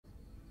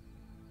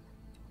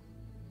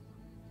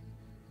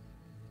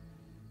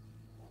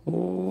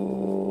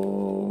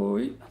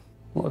Oi.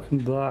 Welcome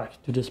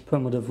back to this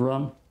primitive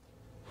run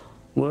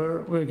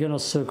where we're gonna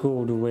circle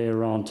all the way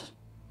around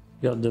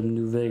goddamn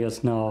New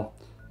Vegas now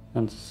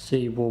and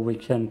see what we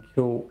can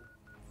go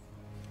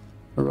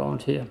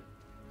around here.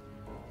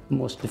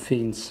 Mostly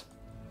fiends.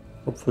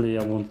 Hopefully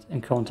I won't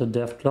encounter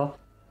Deathclaw.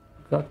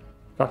 Got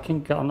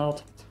fucking gun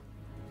out.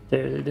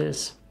 There it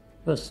is.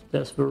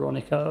 There's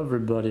Veronica.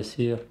 Everybody's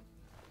here.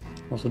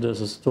 Also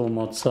there's a storm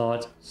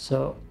outside,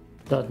 so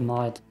that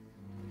might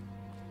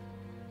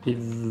be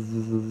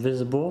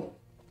visible,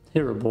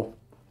 hearable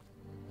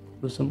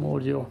with some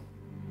audio.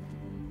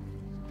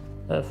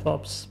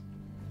 F-ups.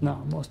 No,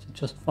 mostly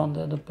just fun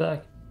at the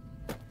back.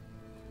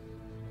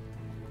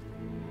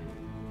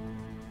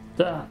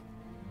 Damn.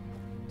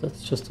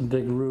 That's just a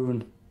big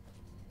ruin.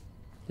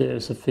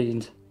 There's a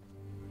fiend.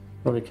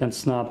 Probably can't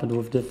snap it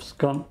with this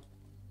gun.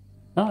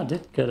 Ah, I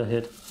did get a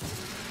hit.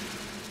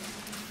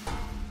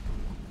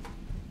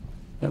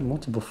 There are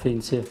multiple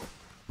fiends here.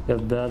 You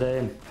have bad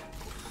aim.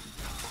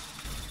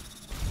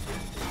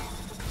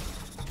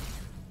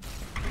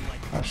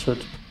 I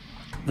should.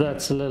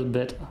 That's a little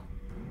bit.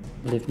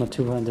 I believe my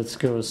two-handed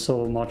skill is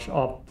so much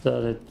up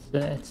that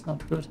it's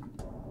not good.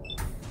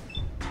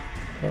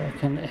 But I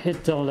can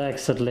hit the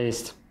legs at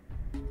least.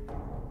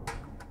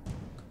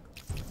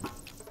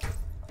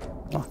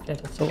 Okay,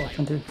 that's all I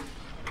can do.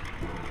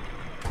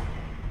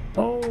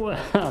 Oh,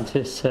 and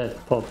his head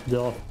popped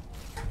off.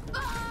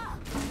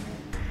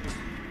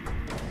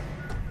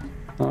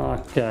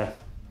 Okay.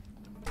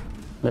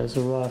 There's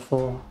a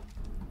rifle.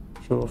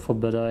 Sure, for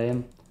better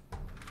aim.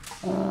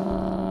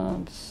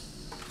 And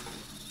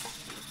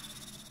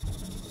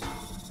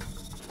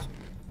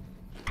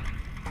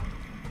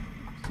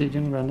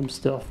doing random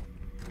stuff.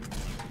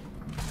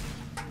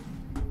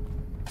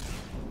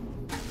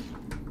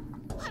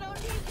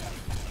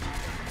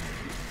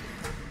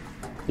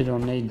 You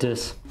don't need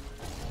this.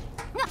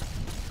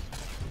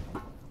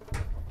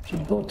 She's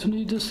about to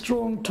need a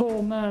strong,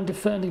 tall man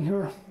defending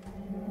her.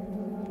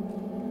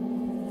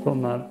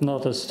 From a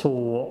not as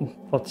tall,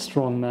 but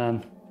strong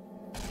man.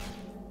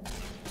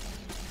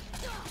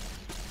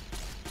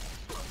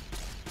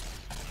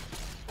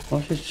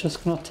 Well, she's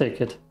just gonna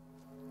take it.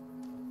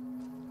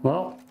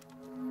 Well.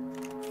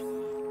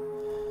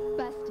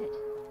 Busted.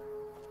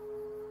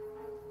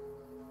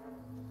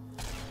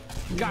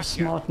 Gotcha.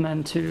 Smart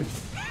man too.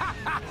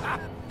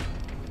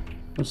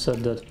 Who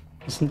said that?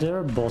 Isn't there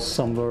a boss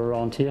somewhere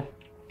around here?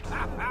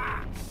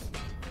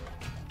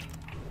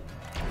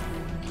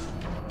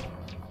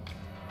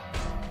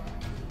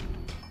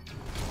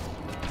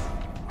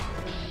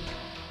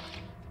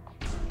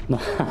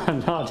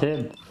 Not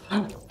him.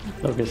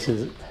 Look at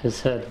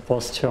his head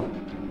posture.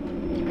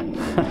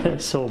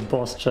 So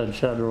posture in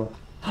general.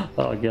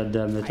 Oh god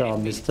damn it, I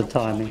missed the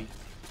timing.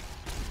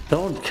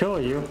 Don't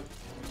kill you.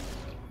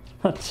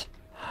 What?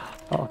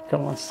 Oh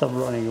come on, stop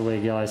running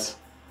away guys.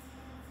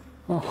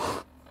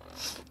 Oh.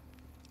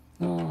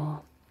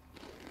 Oh.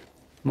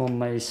 More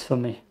maze for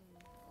me.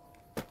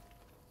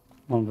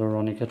 One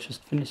Veronica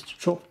just finished the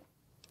job.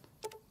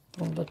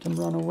 Don't let them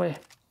run away.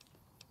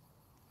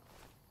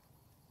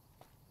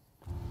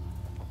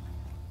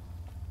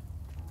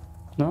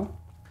 No?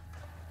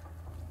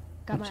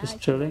 Just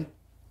chilling.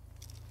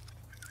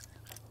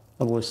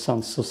 That always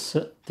sounds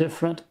so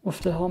different with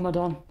the helmet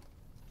on.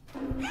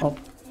 Oh.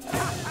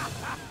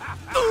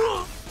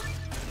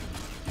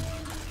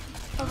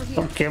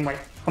 Don't kill me,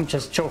 I'm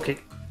just joking.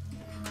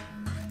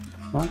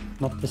 No,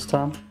 not this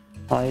time.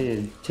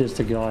 I just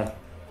a guy.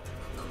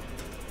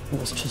 I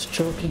was just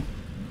joking.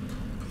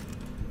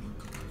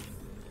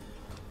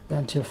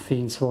 And your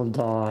fiends will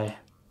die.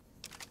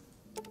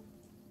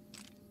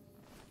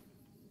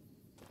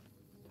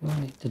 Do I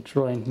need the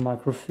drained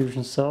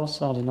microfusion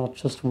cells? Are they not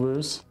just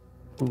worse?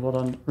 From what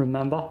I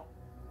remember.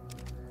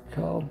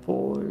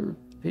 Cowboy,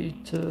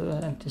 repeater,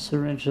 empty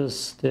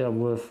syringes, they are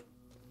worth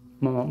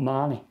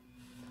money.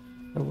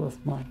 They're worth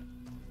mine.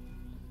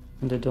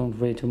 And they don't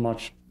weigh too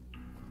much.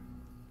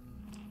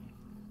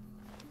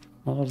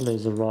 Not a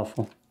laser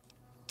rifle.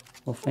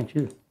 Oh, thank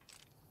you.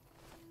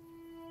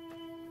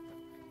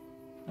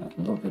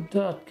 And look at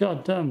that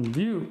goddamn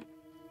view.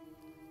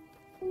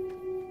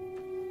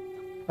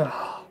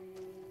 Ah.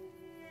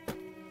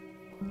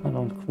 I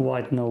don't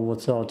quite know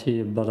what's out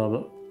here, but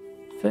I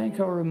think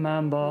I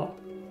remember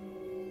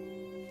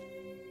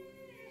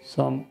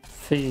some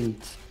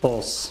Fiend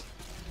boss.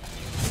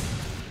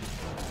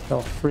 There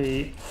are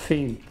 3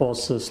 Fiend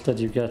bosses that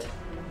you get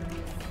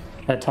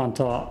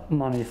headhunter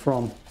money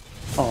from.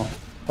 Oh,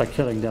 by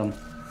killing them.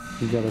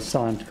 You get a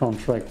signed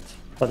contract,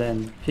 but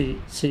then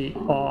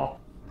NCR.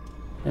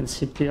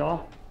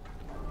 NCPR?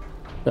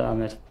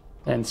 Damn it.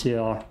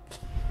 NCR.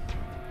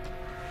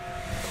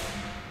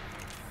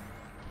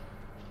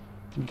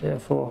 And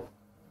therefore,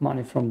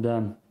 money from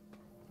them.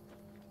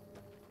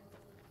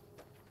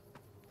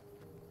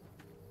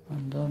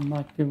 And there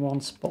might be one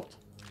spot.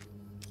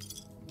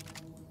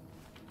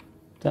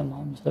 Damn,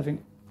 I'm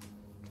having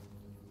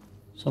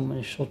so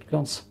many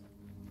shotguns.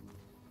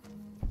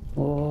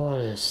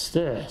 What is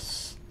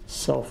this?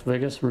 South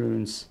Vegas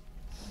ruins.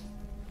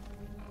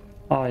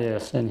 Oh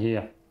yes, in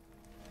here.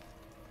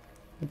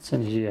 It's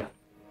in here.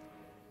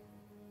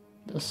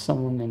 There's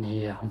someone in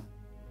here.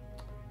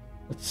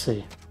 Let's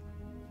see.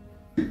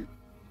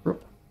 That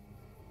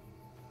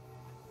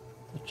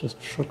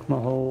just shook my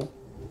whole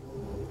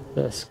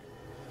desk.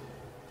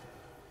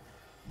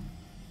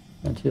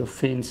 And your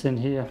Fiend's in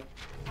here.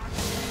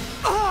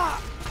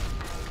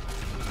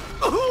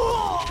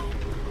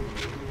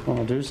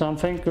 Wanna do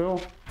something,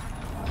 girl?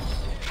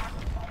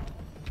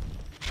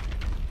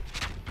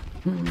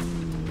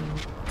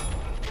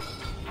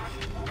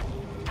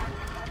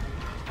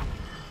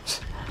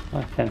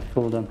 I can't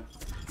fool them.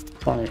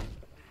 Funny.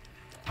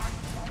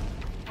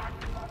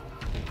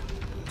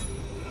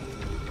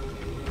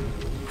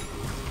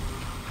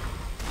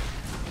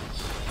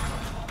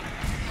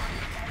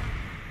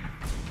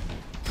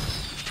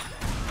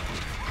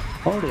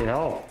 Holy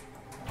hell.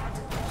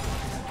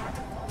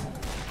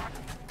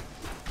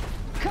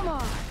 Come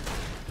on.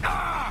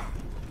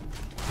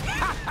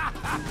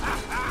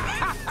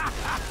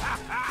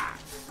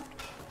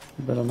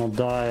 You better not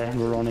die,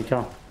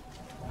 Veronica.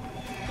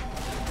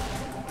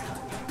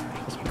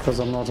 Just because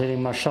I'm not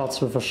hitting my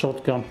shots with a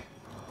shotgun.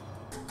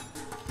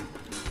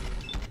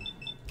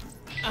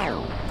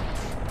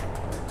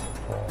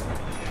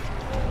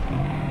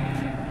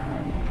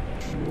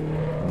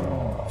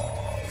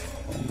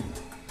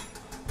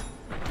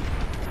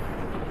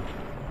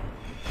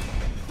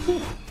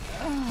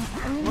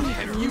 What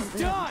have you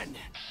done?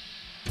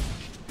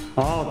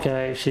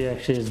 Okay, she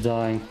actually is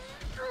dying.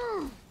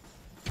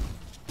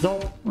 No,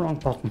 wrong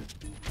button.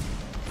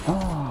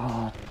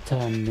 Ah,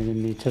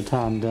 10mm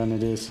time, then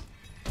it is.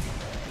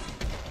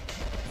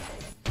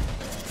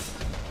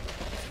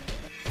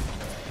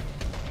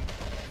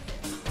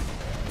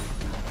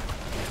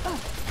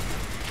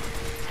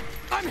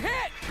 I'm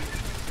hit!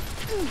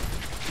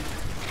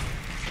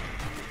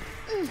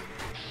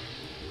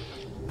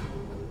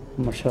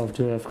 How much health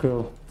do I have,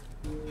 girl?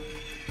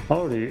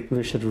 Oh,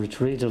 we should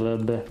retreat a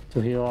little bit to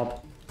heal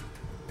up.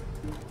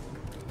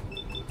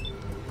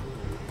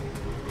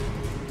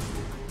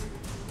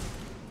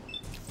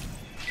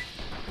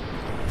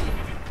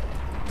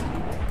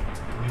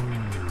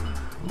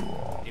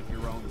 If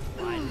your own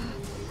blood.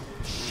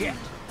 Shit!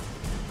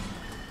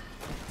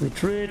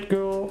 Retreat,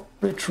 girl,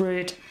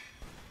 retreat.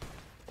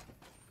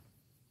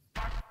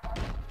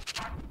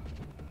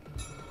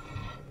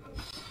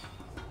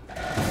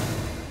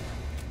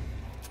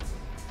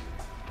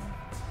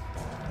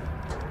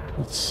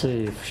 Let's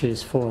see if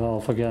she's full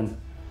health again.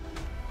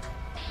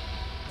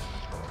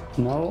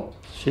 No,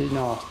 she's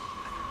not.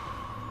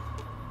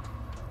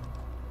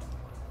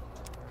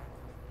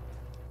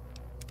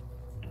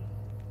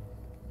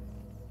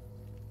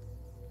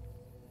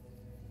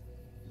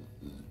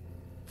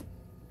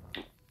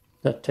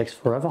 That takes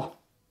forever.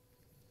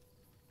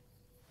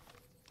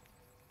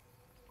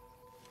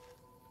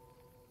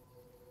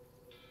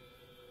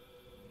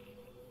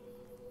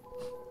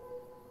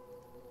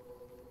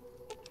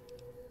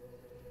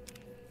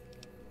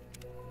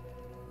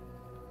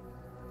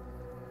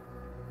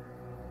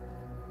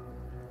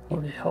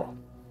 Holy hell.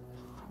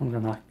 I'm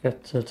gonna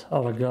get that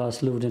other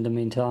guy's loot in the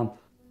meantime.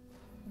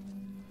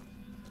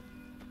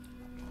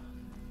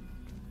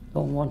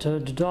 Don't want her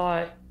to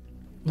die.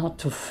 Not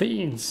to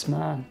fiends,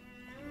 man.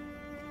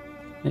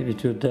 Maybe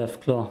to a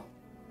death claw.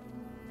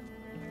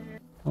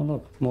 Oh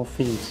look, more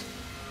fiends.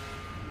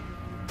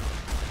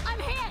 I'm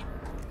hit.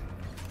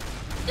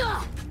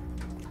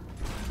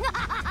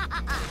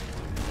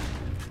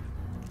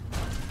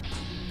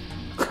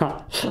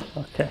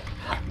 Okay.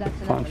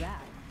 That's enough Punch. of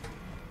that.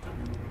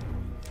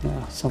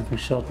 Yeah, something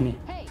shot me.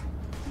 Hey.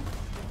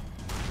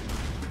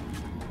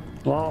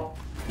 Well,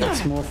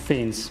 that's more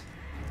fiends.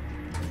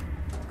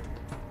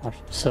 I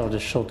should sell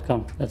this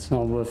shotgun. That's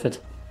not worth it.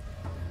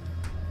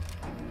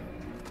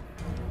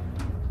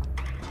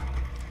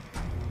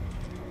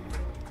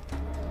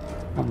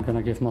 I'm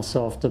gonna give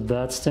myself the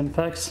bad stim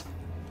packs.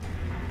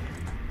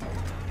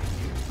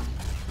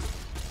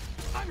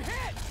 I'm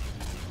hit!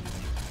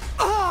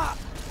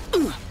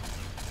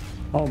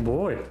 Oh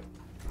boy.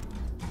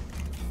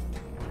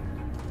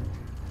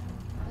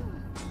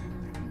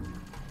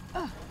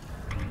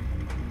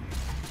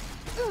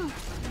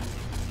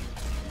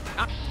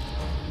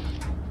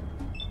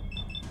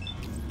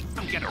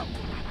 I'm gonna...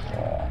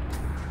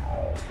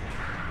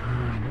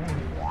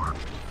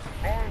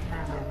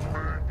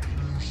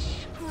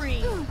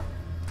 Scream.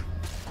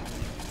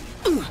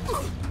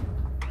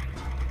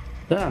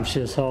 Damn, she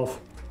has health.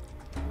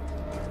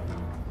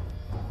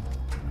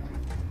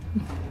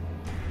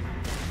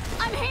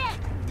 I'm hit.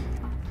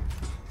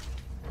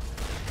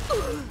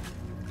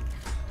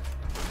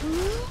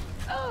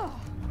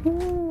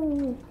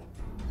 Ooh.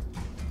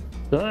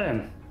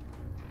 Damn.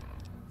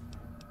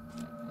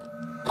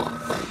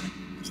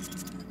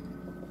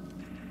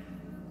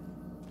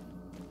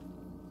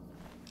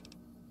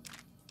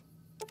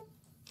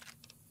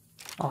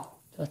 Oh,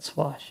 that's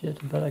why she had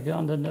a better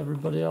gun than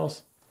everybody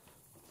else.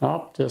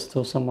 Oh, there's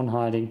still someone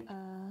hiding.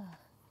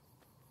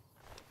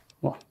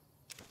 What?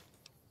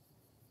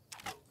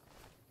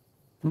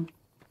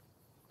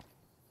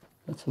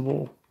 That's a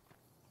wall.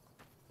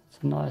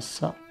 It's a nice...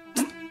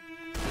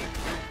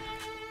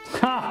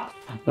 Ha!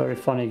 Very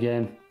funny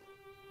game.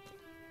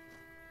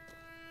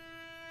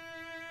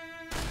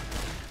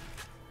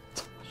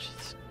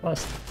 Jesus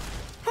Christ.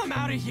 I'm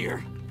out of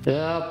here.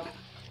 Yep.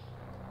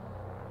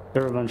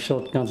 Caravan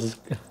shotguns is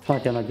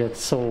not gonna get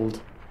sold.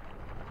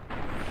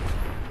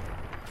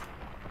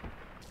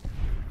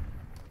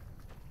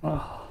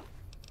 Oh.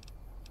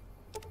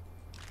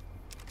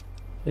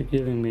 They're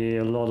giving me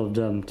a lot of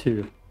them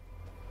too.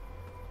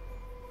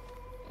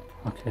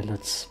 Okay,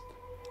 let's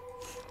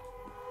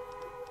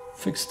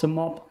fix them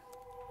up.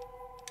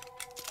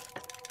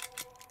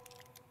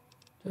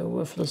 They're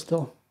worthless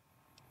though.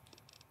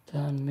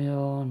 10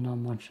 mil, not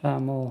much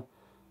ammo.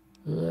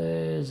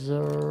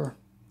 Laser.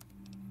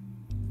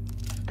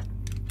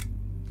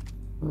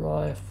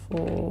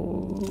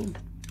 Rifle.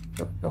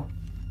 There we go.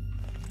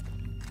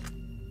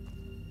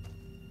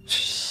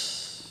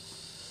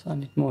 I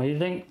need more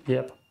healing.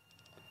 Yep.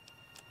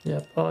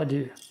 Yep, I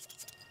do.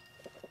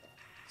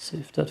 See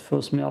if that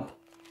fills me up.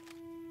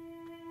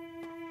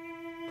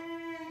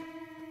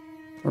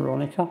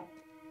 Veronica,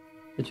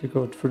 did you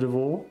go through the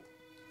wall?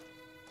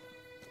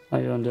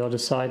 Are you on the other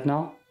side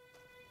now?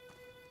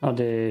 Oh,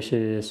 there she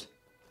is.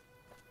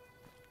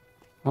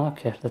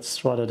 Okay, let's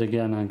try that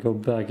again and go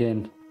back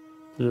in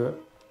to the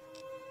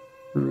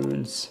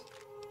ruins.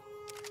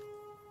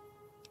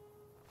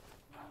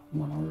 I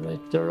wanna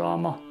rate their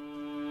armor.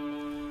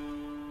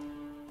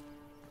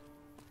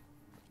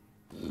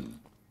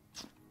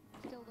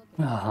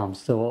 I'm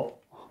still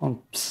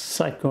on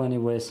psycho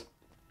anyways.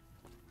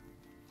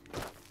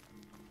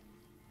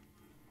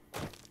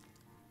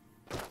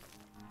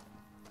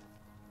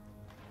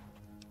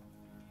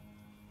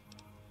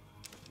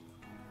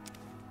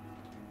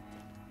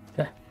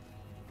 Okay.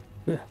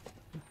 Good.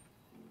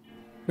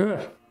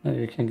 Good. Now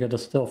you can get a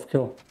stealth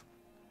kill.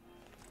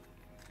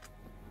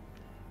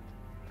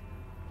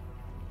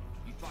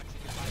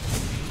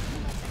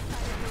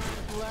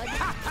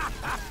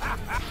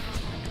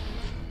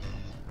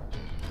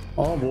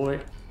 Oh boy.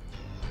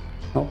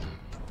 Nope.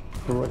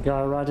 The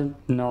guy riding?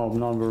 No,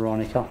 not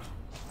Veronica.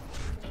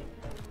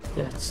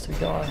 Yeah, it's the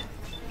guy.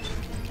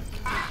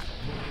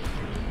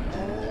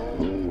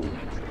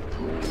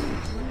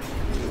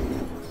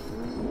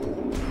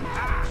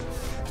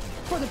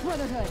 For the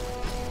Brotherhood.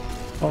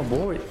 Oh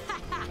boy.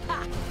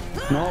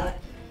 No.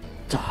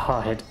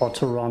 I had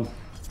auto run.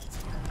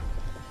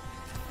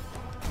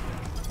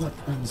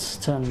 Weapons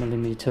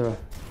 10mm.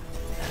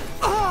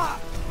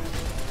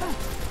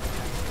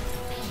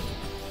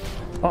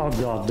 Oh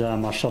god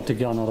damn, I shot the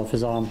gun out of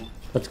his arm.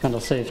 That kind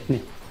of saved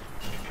me.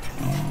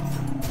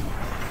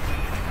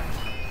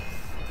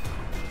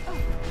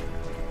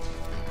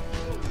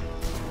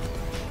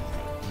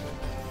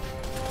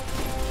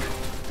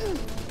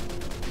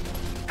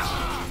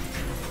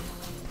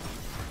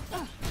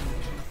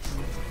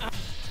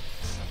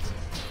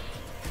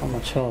 How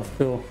much health,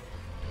 Bill?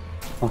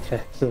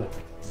 Okay, good.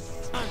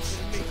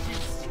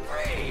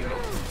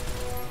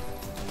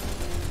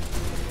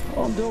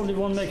 I'm the only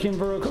one making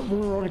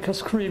Veronica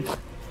scream.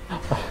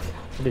 I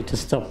need to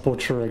stop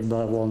butchering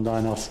that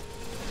one-liners.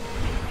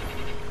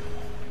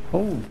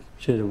 Oh,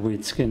 she had a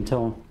weird skin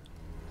tone.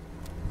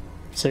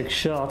 6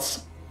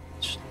 shots.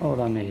 That's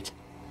all I need.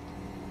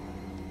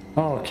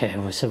 Okay,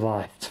 we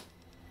survived.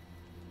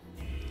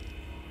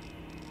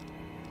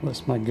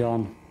 Where's my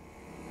gun?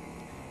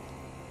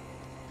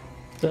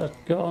 That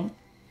gun?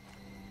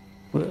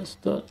 Where's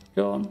that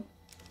gun?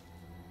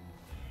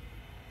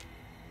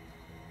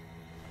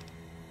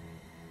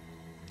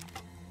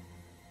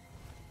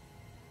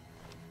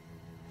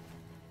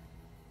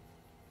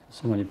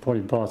 So many body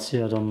parts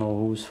here, I don't know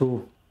who's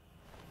who.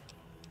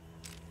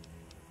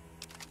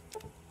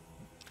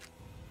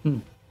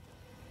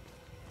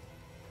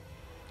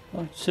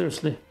 Like,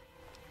 seriously.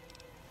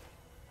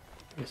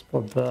 It's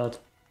not bad.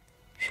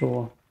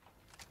 Sure.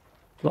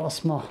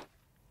 Plasma.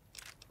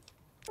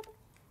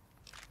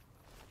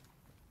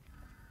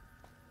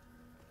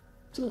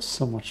 There's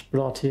so much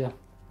blood here.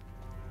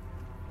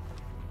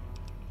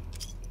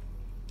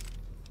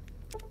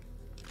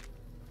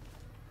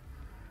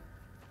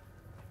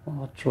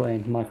 Oh,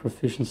 drained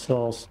microfusion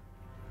cells.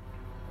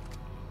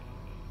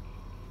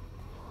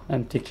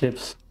 Empty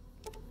clips.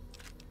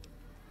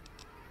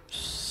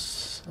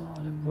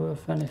 Are they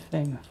worth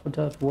anything for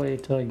that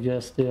weight? I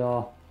guess they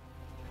are.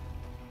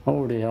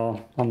 Holy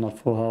hell, I'm not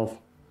full health.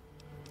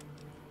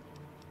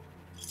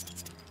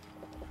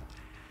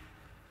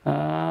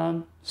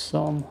 And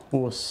some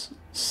horse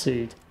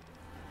seed.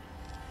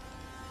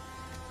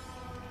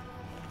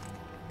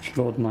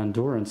 Slowed my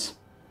endurance.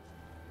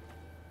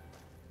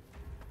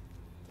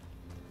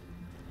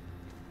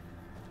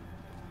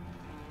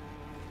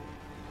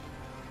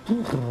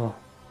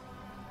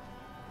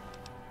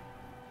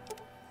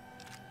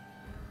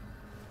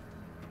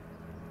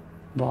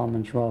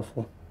 Varmint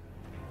rifle.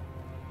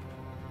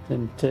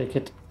 Didn't take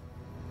it.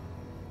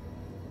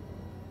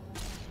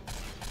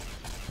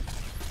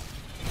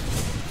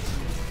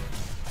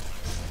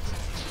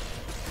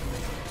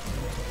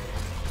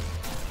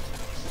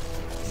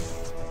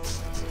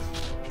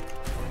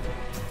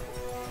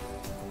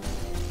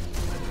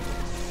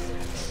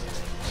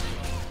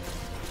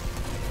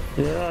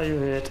 Yeah, you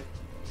hit.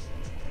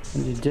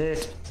 And you did.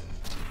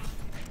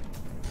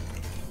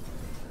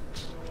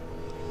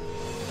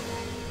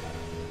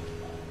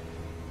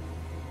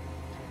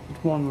 Did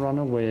one run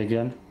away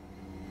again?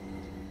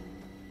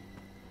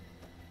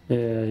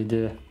 Yeah, he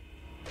did.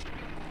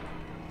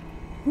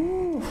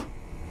 Woo.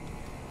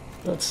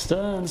 That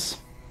stands.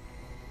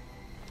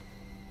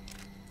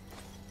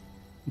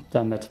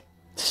 Damn it.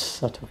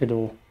 I took it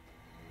all.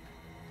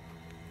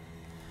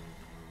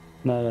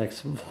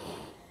 Medics.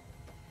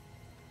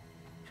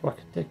 Truck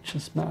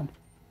addictions, man.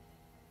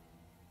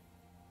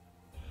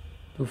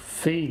 To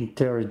Fiend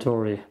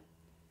territory.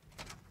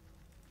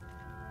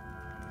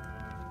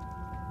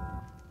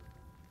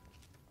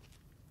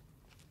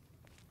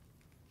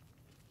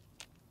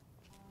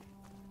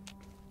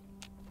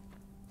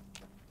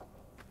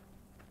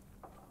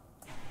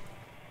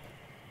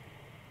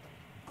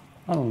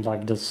 I don't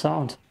like the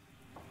sound.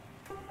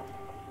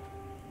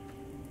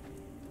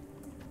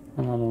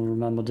 And I don't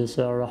remember this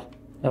area.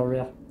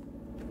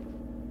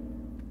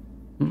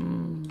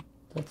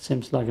 That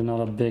seems like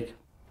another big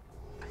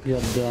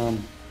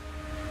goddamn.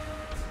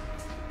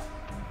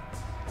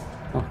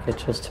 Okay,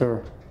 just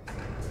her.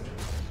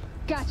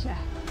 Gotcha.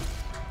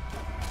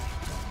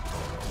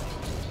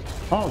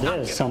 Oh,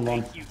 there's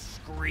someone. You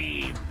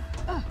scream.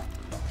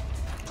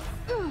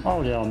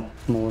 Oh, yeah,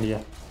 more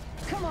here.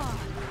 Come on.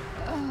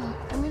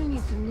 I'm gonna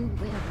need some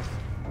new limbs.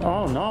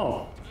 Oh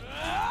no!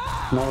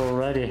 Not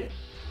already.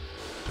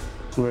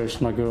 Where's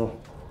my girl?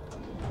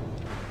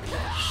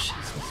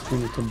 Jesus, we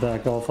need to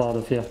back off out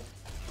of here.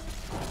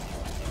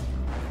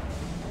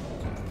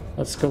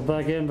 Let's go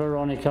back in,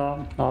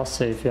 Veronica. I'll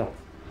save you.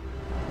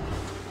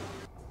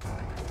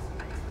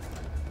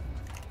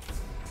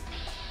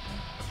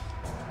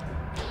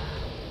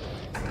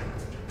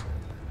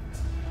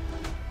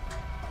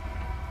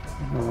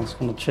 No one's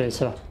gonna chase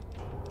her.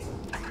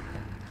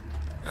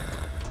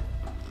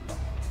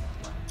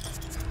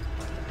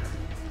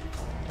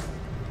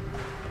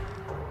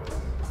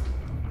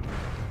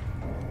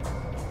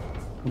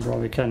 Bro,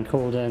 we can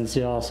call the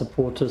NCR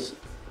supporters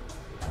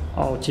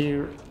out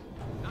here.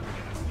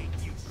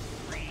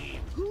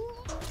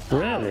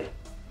 Really?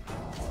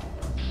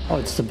 Oh,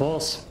 it's the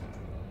boss.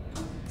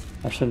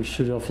 I shouldn't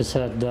shoot off his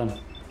head then.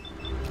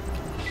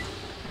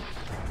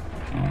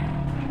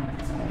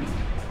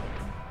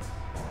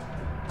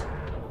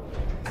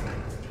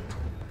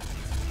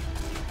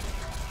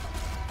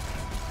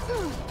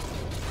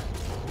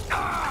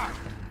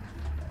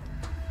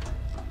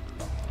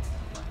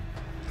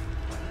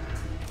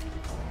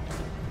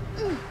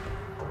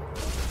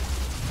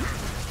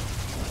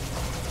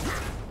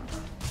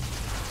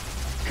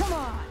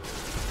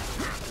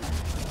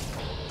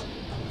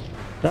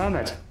 Damn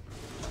it!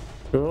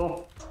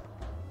 Cool.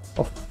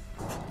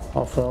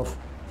 Off.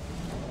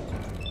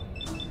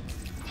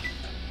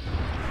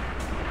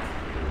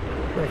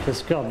 Break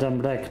his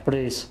goddamn leg,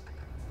 please.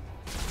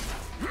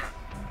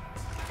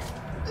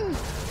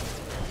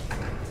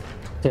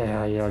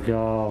 There you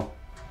go.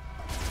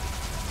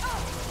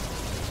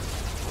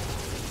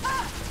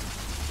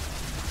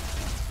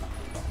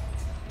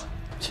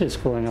 She's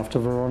going after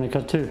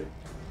Veronica too.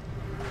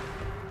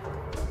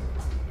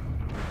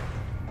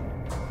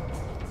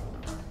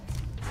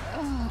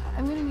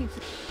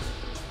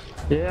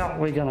 Yeah,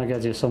 we're gonna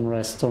get you some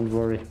rest, don't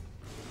worry.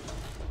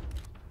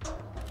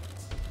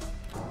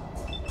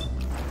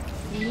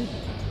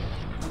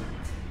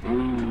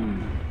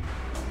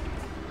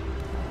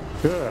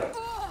 Good.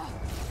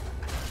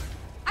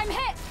 I'm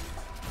hit.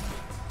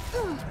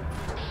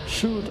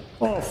 Shoot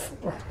off.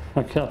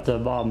 I got the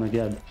bomb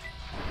again.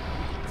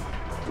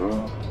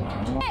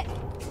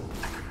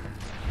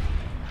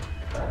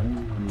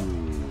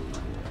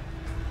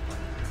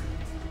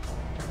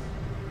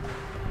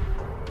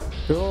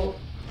 Go.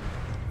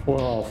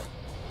 Well,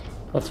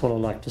 that's what I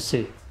like to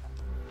see.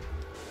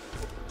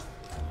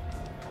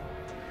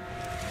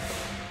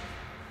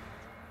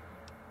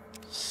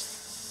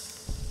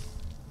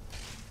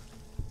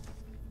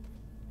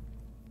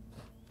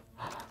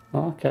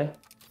 Okay,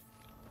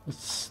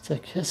 let's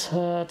take his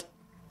head.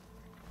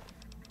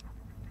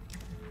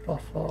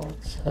 Buff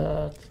out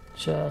head,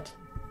 jet.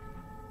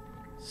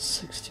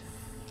 60.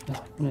 I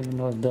don't even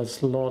know if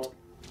that's a lot.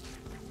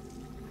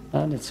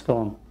 And it's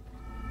gone.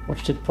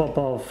 Watched it pop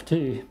off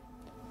too.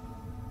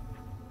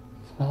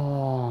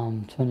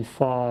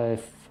 25,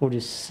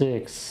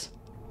 46,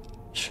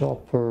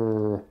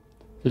 chopper,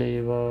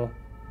 flavor.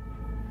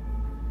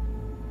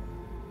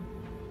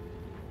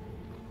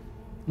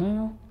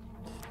 No,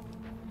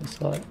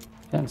 it's like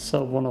can't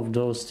sell one of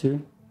those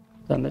two.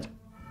 Damn it.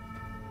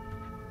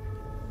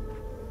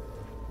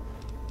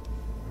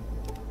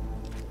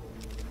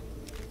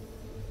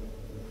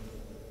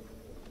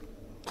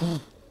 I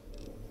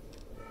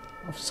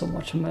have so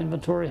much in my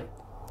inventory.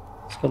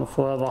 It's gonna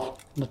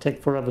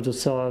take forever to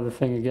sell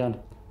everything again.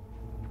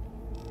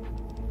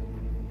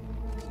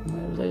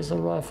 My laser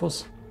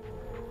rifles.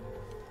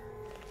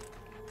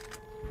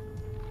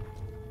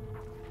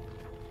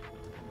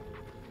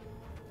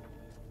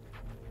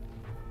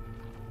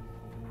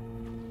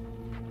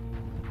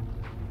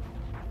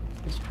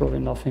 There's probably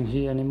nothing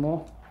here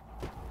anymore.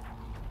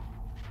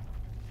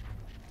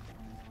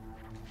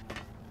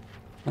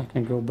 I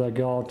can go back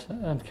out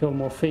and kill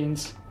more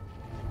fiends.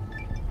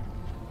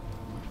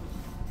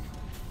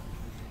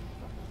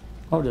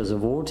 Oh, there's a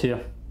vault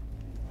here.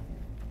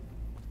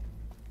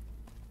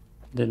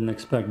 Didn't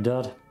expect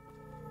that.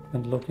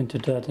 And look into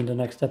that in the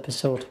next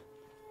episode.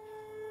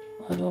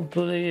 I don't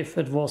believe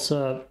it was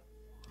a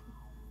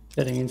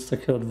getting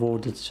insta-killed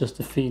vault, it's just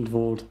a fiend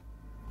vault.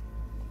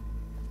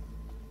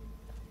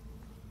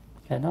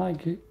 Can I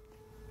go?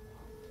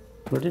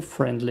 Pretty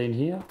friendly in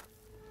here.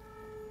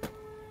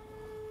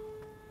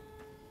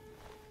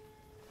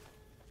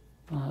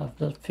 I have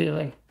that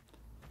feeling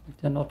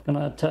like they're not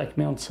gonna attack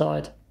me on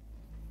sight.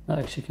 I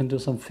actually can do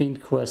some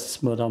fiend quests,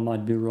 but I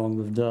might be wrong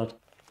with that.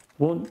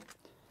 One.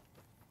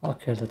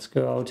 Okay, let's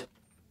go out.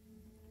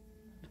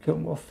 Kill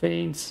more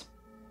fiends.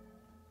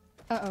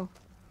 Uh-oh.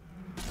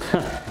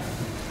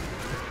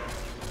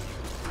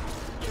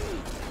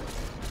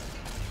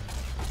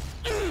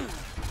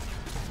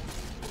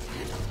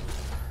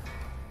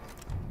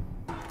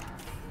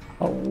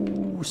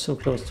 Oh, so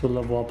close to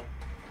level up.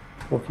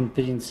 Walking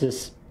beans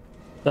is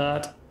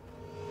bad.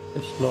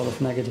 There's a lot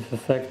of negative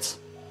effects.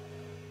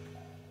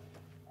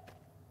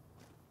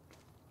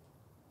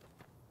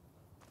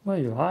 Where are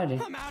you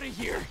hiding? I'm out of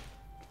here.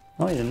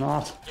 No, you're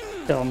not.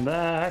 Come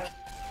back.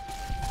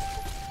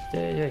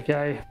 There you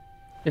go.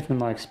 Give me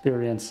my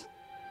experience.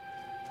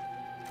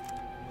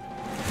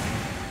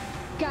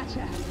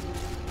 Gotcha.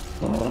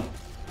 Oh.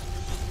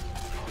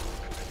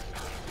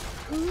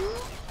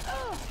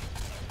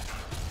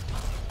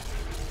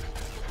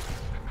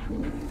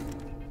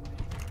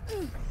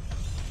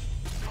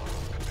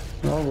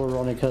 Oh,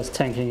 Veronica's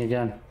tanking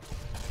again.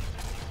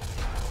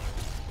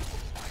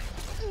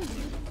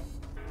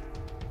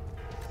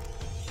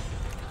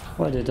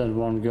 Where did that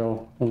one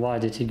go? Why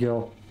did he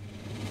go?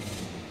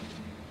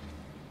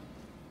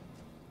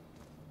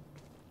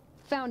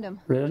 Found him.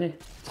 Really?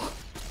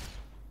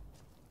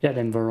 Get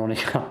him,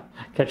 Veronica.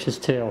 Catch his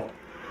tail.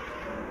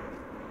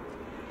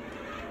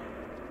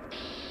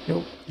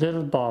 You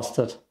little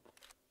bastard.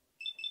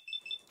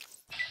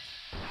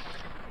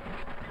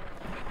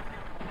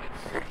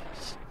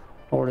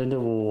 Or in the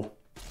wall.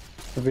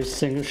 Every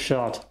single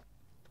shot.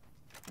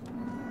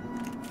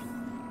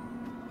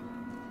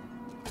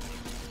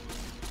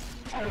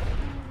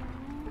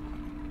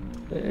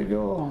 There you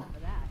go.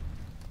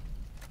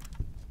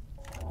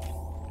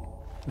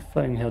 The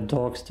thing her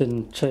dogs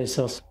didn't chase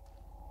us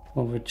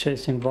when we're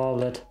chasing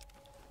Violet.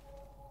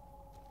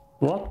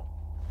 What?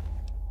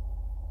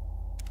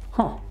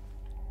 Huh.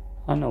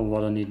 I know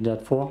what I need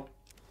that for.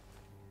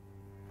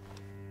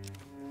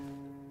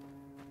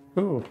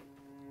 Ooh.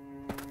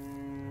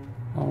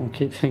 I'm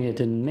keeping it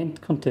in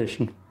mint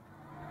condition.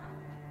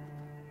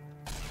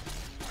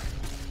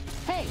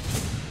 Hey!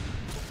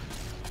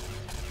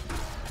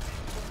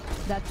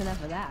 That's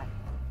enough of that.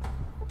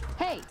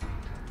 Hey!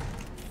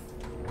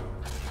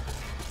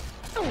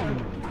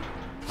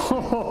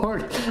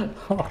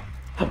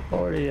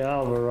 Holy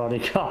hell,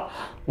 Veronica.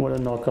 What a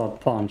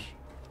knockout punch.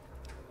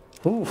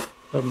 Oof,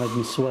 that made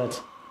me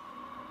sweat.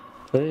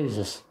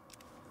 Jesus.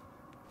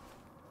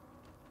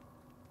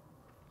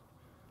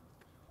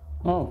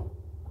 Oh.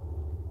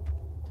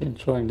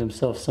 Enjoying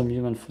themselves some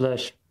human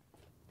flesh.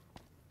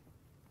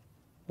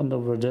 Wonder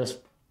where this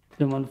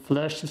human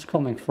flesh is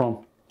coming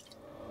from.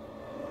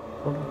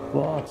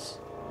 What?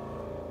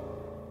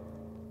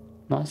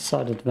 Nice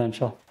side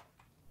adventure.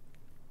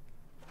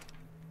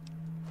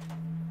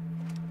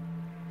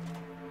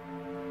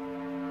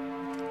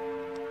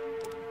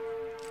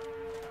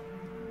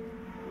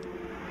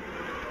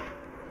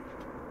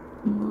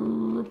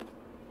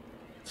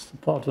 It's the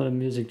part where the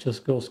music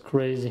just goes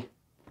crazy.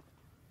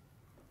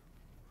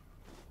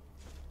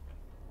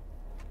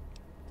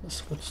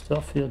 There's good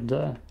stuff here,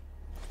 there.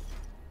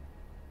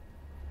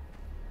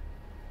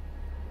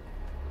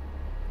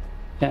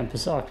 Camp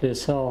is ugly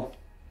as hell.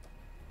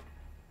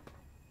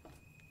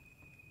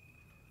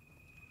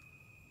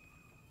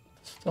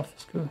 Stuff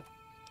is good.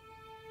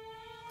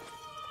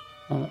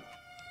 I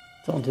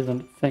don't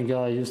even think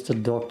I used the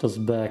doctor's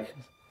bag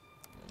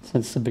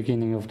since the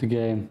beginning of the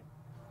game.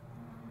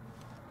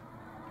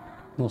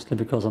 Mostly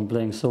because I'm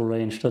playing so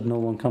ranged that no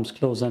one comes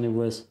close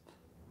anyways.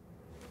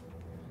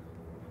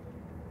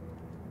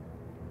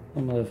 I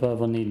don't know if I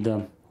ever need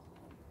them.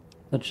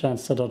 The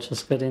chance that I'll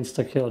just get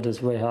insta-killed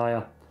is way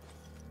higher.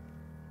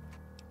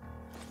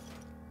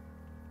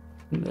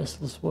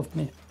 Vessels with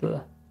me.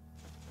 Bleh.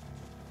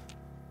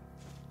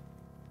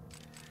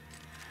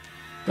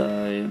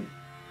 Die.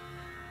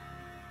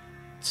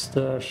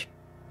 Stash.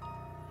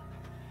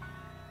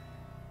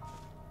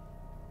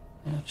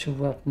 Get your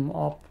weapon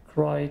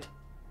upgrade.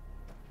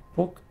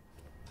 Book.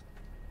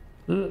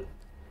 Ugh.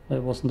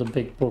 It wasn't a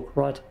big book,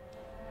 right?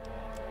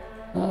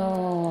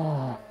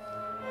 Ah.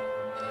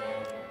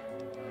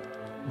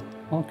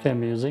 Okay,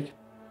 music.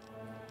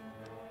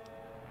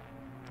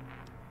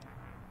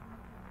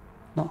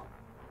 No.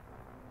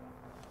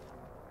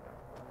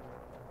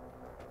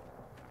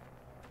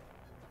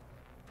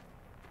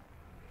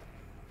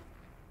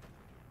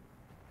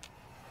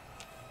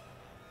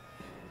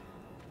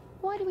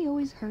 Why do we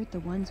always hurt the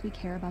ones we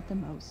care about the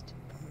most?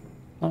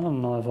 I don't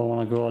know if I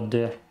want to go out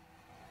there.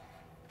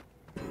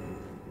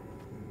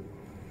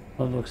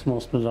 That looks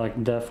mostly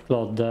like Death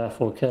Cloud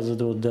Death or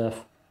Cazador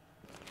Death.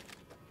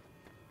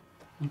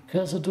 And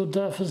Cazador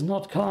Death is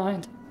not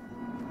kind.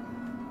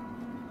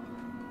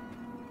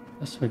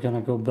 Guess we're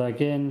gonna go back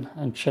in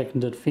and check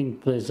that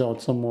Fiend plays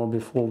out some more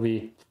before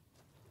we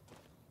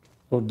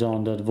go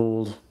down that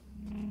vault.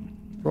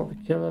 Probably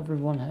kill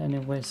everyone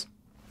anyways.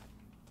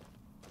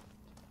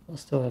 I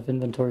still have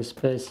inventory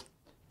space.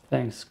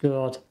 Thanks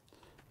God.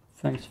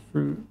 Thanks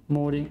through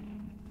modding.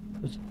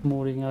 With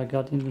modding I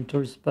got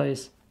inventory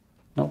space.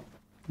 Nope,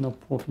 no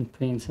pork and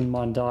beans in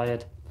my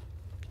diet.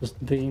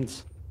 Just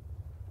beans.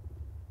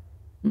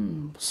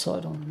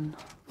 Poseidon.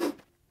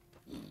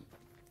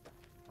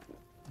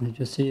 Did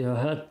you see her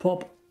head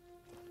pop?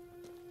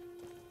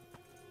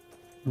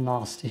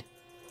 Nasty.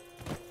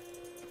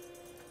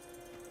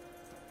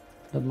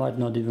 There might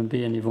not even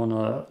be anyone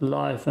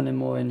alive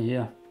anymore in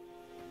here.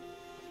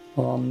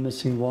 Oh, I'm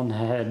missing one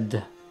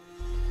head.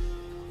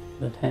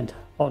 That hand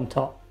on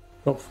top.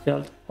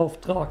 Kopfgeld,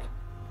 Auftrag.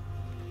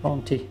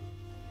 Bounty.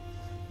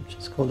 Let's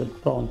just call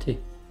it Bounty.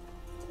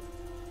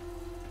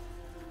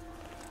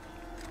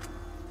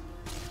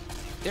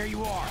 There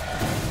you are.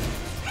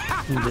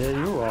 And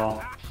there you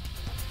are.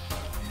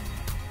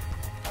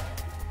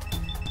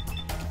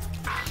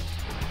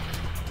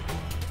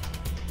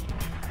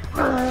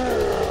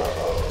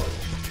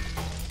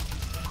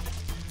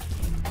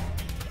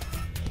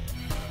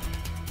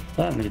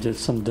 Damn, he did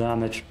some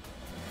damage.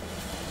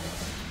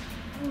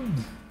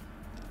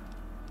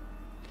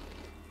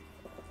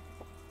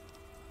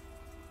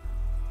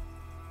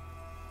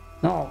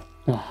 No,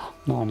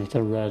 no, I need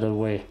to red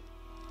away.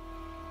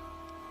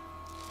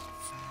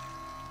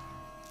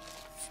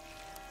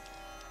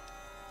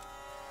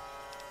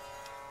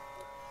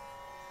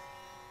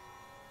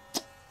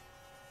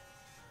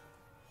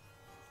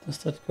 Does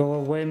that go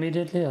away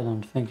immediately? I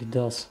don't think it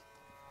does.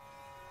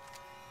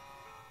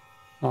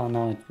 Oh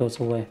no, it goes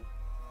away.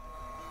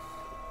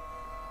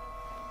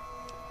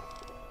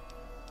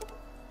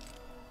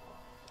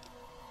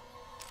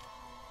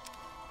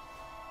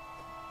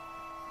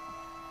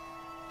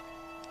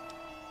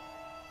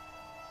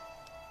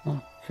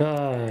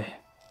 Okay.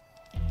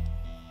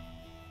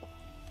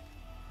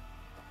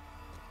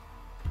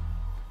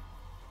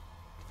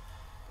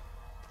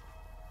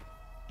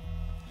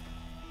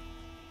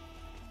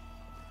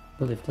 I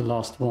believe the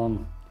last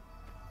one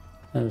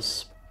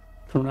is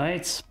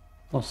grenades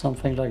or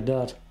something like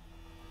that.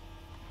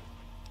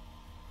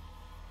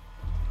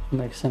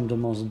 Makes him the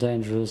most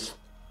dangerous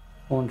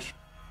bunch.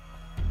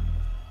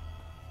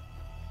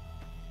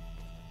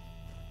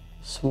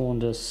 Sworn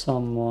there's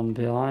someone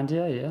behind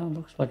here. Yeah,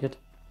 looks like it.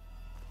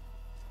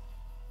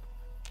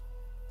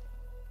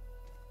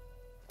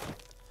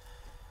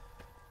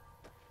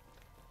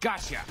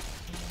 Gotcha.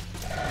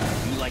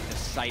 You like the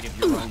sight of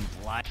your own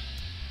blood?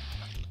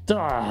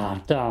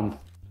 Ah, damn.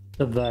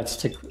 The bats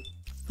take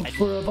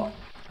forever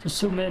to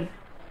zoom in.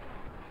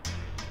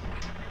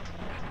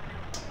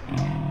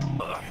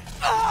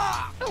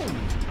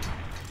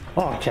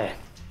 Okay,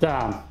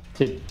 damn.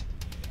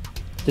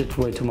 Did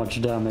way too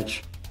much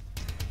damage.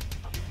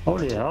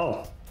 Holy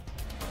hell.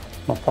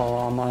 My power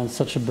armor in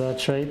such a bad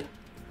shape.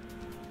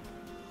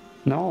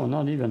 No,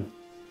 not even.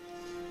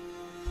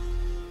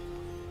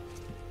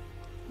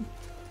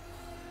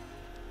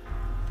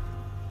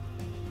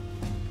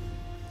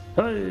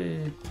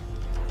 Hey!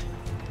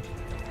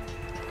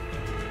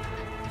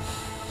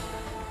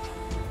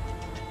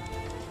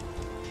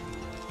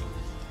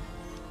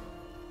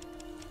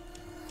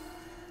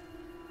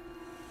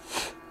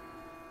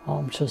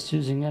 I'm just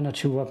using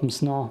energy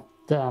weapons now.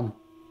 Damn.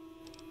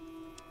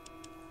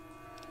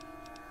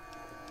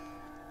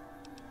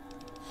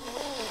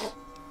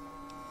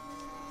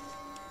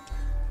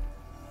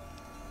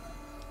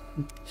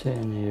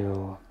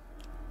 Continue.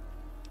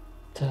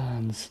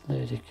 Dance,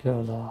 Lady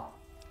Killer.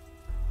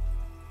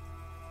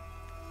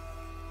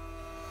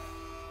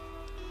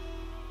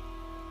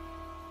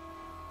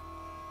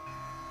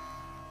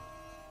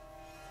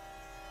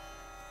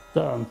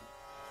 Damn.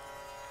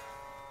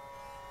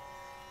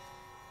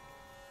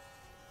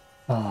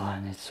 Oh,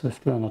 I need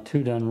Swift Burner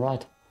 2 then,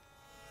 right?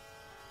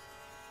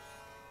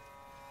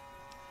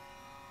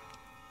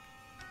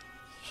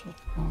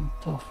 Shotgun,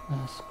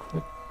 toughness,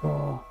 quick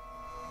draw.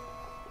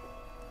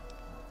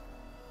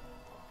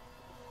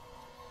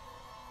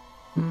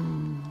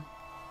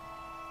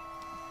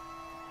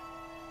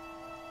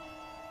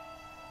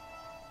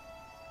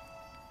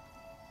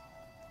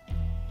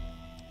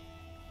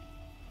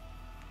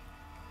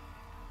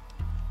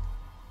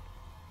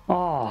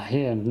 Ah,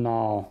 here and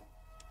now.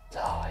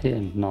 Ah, here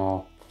and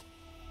now.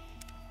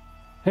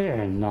 Here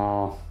and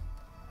now.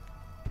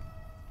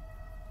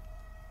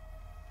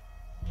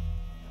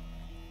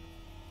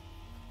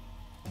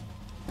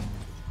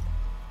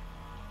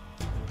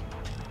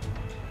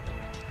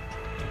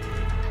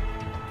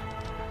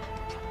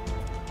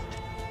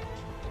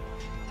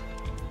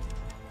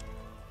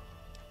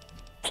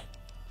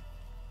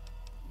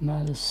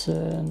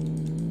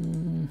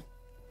 Medicine.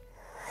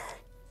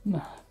 You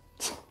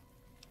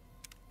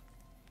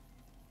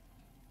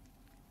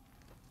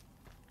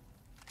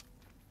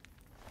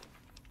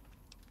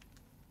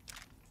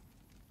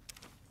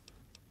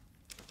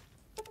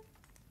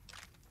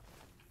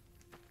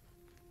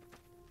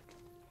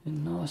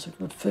know, it's a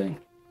good thing.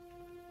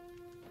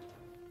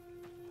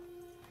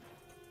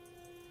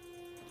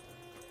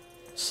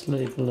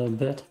 Sleep a little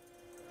bit.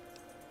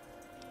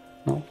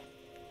 No.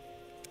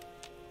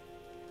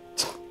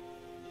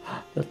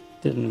 That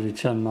didn't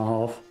regen my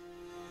health.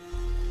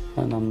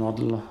 And I'm not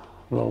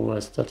well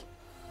rested.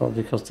 Well,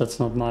 because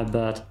that's not my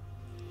bed.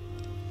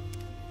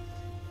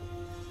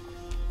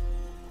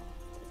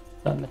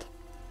 Damn it.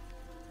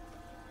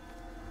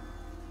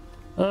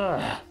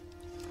 Ah,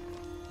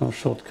 no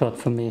shortcut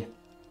for me.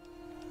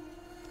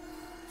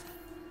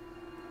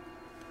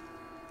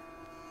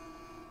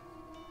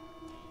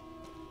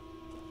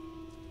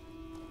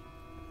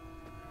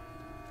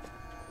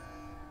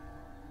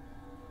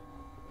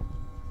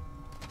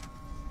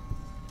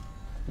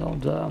 Oh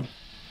damn.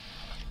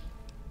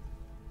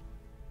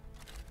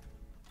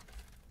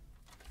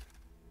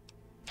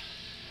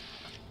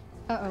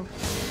 Uh-oh.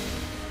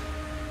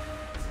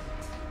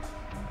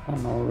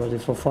 I'm all ready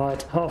for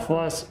fight.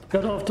 Half-wise,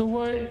 get off the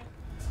way!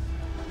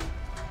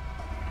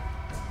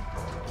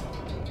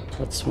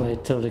 Let's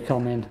wait till they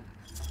come in.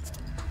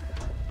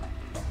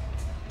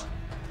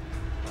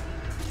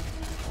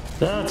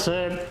 That's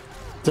him!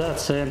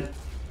 That's him!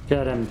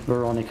 Get him,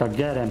 Veronica,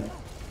 get him!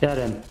 Get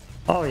him!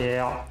 Oh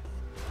yeah!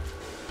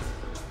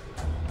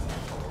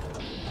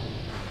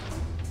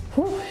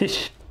 Whew,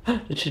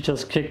 did she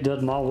just kick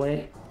that my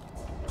way?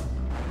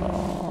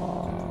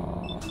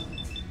 Oh.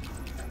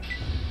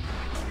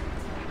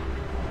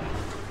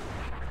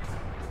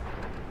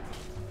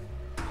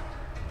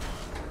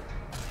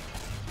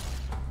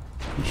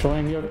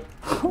 Enjoying your...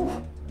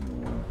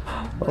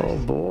 Oh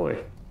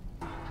boy.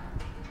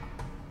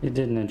 He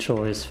didn't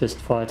enjoy his fist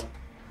fight.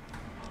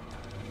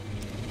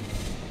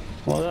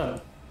 Well then.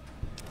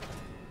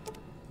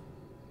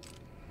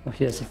 Oh,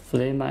 he has a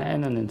flamer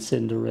and an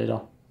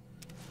incinerator.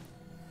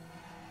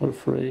 What a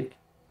freak.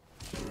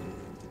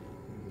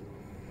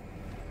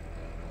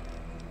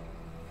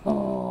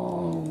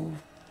 Oh,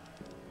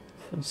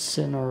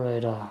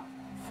 incinerator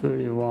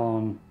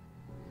 31,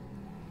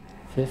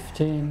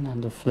 15,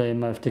 and the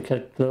flame I have to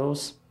get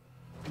close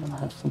and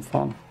have some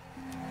fun.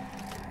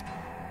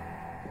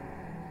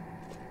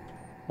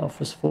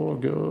 Office 4,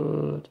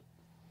 good.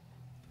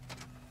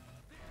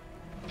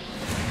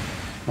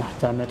 Ah,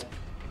 damn it.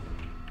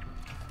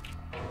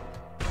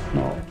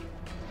 No.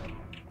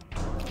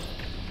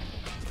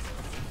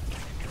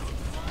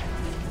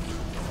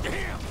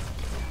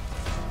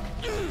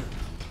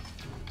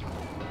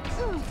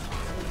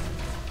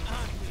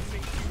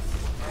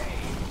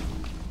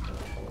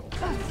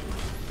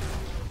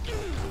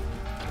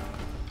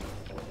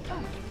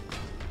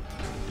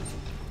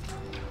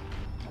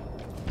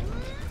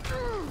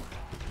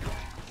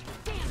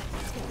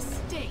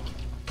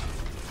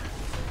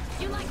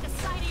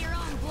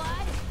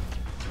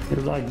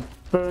 You're like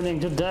burning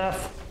to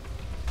death.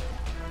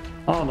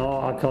 Oh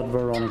no, I caught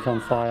Veronica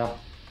on fire.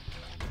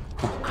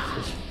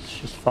 Oh,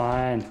 she's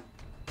fine.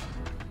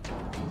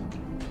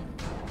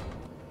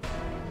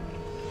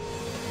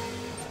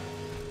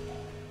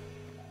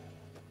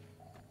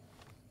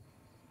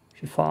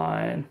 She's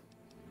fine.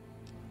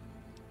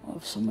 I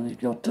have so many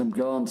goddamn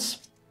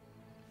guns.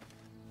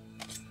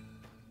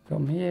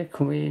 Come here,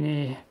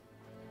 Queenie.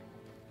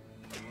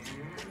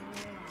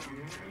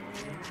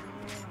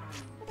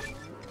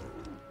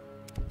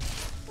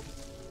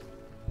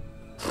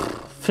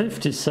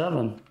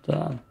 57,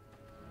 damn.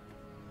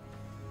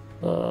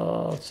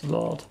 That's a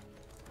lot.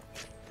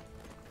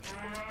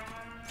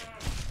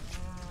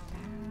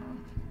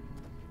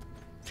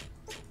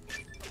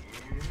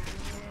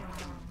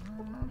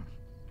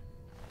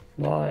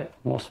 Why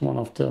was one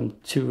of them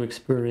 2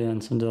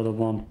 experience and the other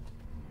one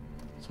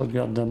so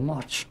goddamn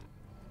much?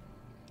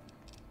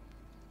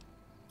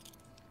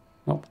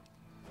 Nope.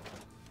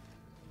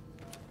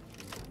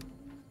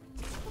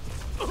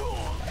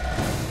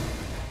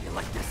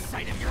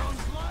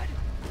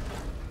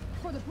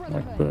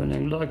 Like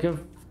burning like a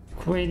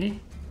queenie.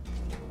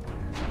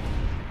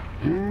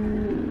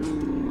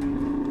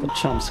 The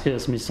jump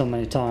scares me so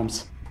many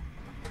times.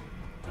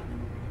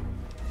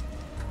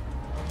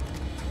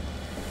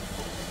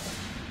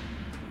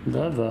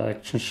 Lever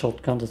action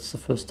shotgun, that's the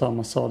first time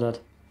I saw that.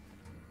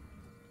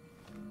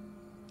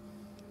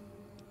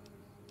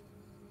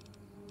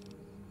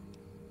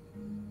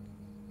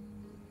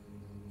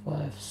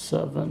 Five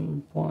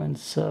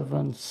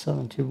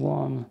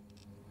 7.771.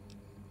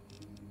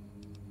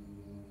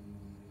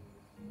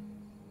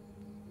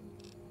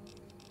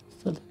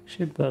 Is that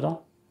actually better?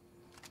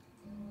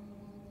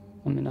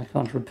 I mean, I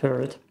can't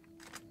repair it,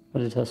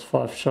 but it has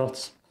 5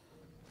 shots,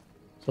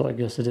 so I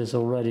guess it is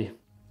already.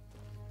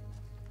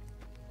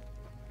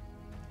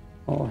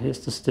 Oh, here's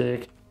the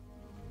steak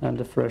and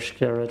the fresh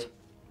carrot.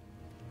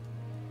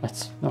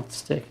 That's not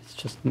steak, it's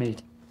just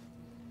meat.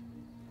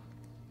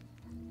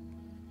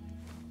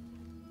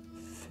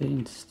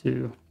 Fiend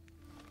stew.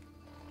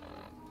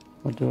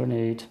 What do I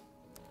need?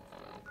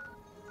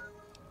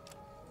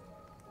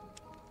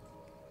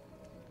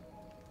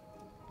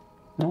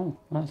 Oh,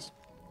 nice.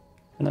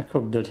 Can I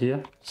cook that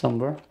here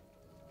somewhere?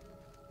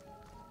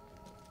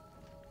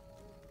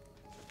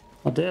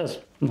 Oh, there's...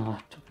 No,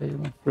 I took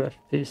a fresh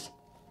piece.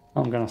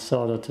 I'm gonna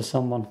sell that to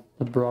someone.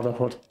 The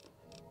Brotherhood.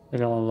 They're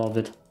gonna love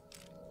it.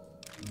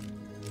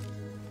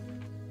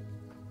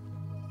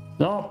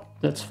 No,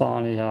 that's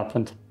finally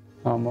happened.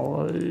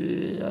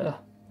 Yeah,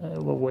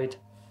 we'll wait.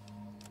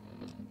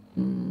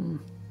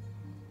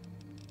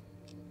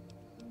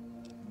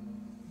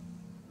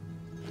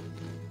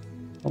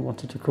 I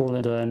wanted to call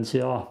it an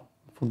NCR.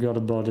 Forgot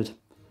about it.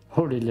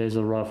 Holy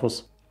laser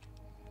rifles.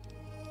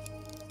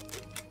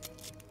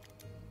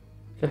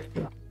 Okay,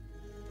 go.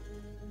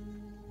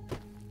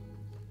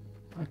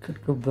 I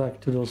could go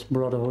back to those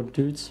Brotherhood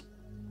dudes.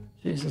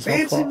 Jesus, how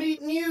Fancy far?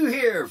 meeting you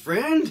here,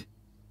 friend.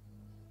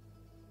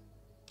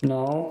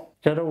 No,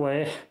 get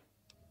away.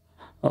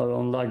 I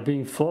don't like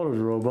being followed,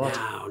 robot.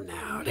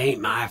 Now, it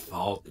ain't my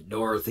fault that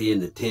Dorothy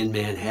and the Tin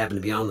Man happen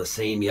to be on the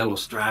same yellow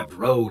striped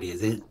road,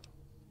 is it?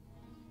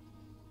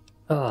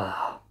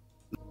 Ah.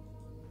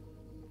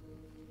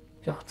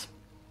 God.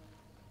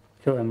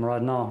 Kill him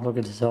right now. Look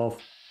at his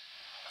health.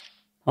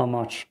 How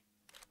much?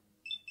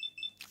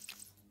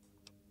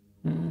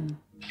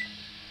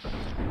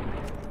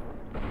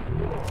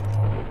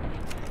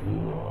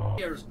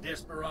 Here's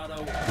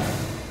Desperado.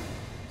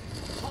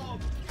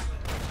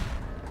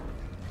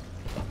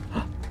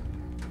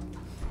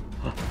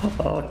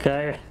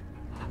 Okay.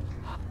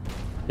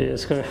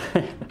 Here's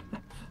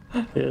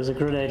a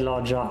grenade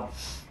launcher.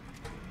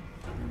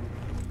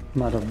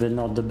 Might have been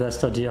not the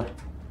best idea.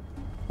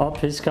 Oh,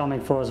 he's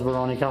coming for us,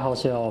 Veronica.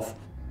 How's your health?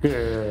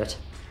 Good.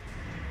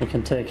 We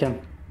can take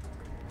him.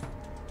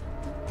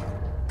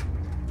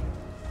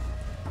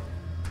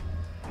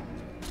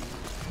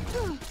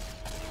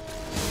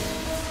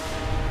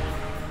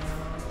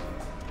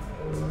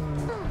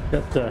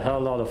 Get the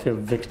hell out of here,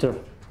 Victor.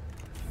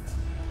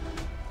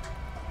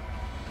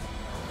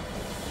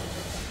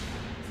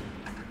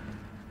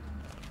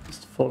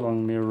 Just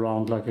following me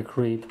around like a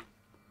creep.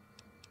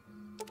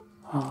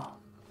 Ah.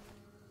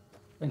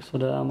 Thanks for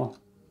the ammo.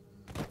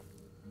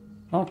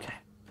 Okay.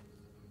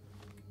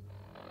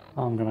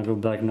 I'm gonna go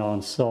back now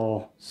and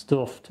sell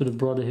stuff to the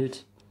Brotherhood.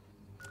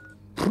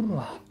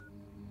 I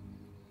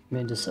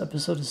mean, this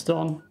episode is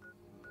done.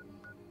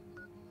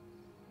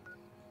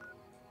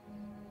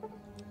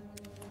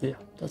 Yeah,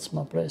 that's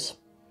my place.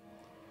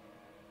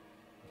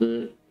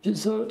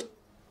 Peace out.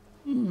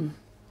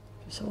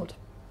 Peace out.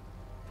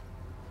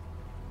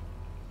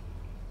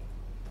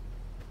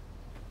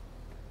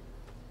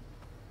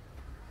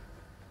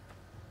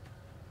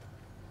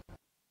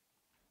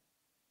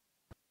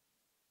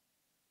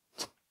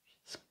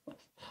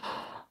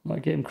 My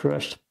game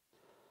crashed.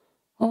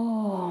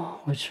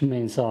 Oh, which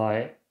means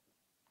I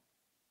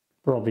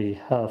probably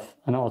have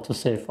an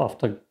autosave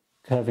after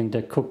having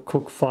the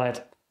cook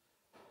fight.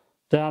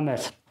 Damn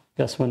it.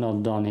 Guess we're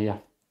not done here.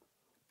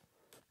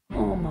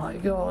 Oh my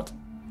god.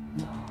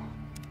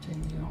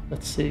 Continue.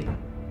 Let's see.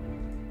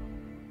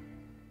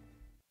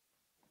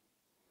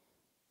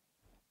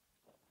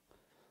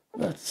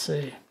 Let's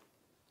see.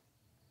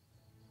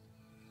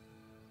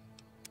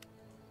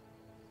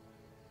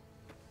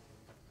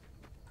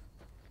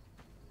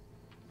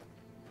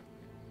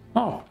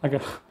 Oh, I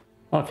got...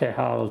 Okay,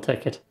 I'll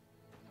take it.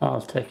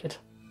 I'll take it.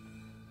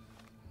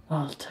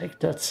 I'll take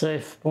that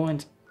save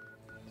point.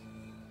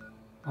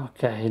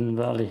 Okay, Hidden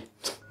Valley.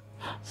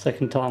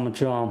 Second time a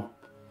charm.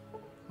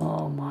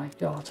 Oh my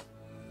god.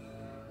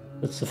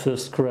 That's the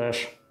first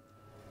crash.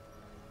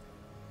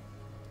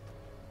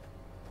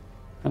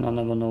 And I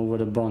never know where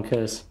the bunker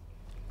is.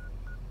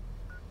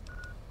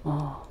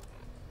 Oh.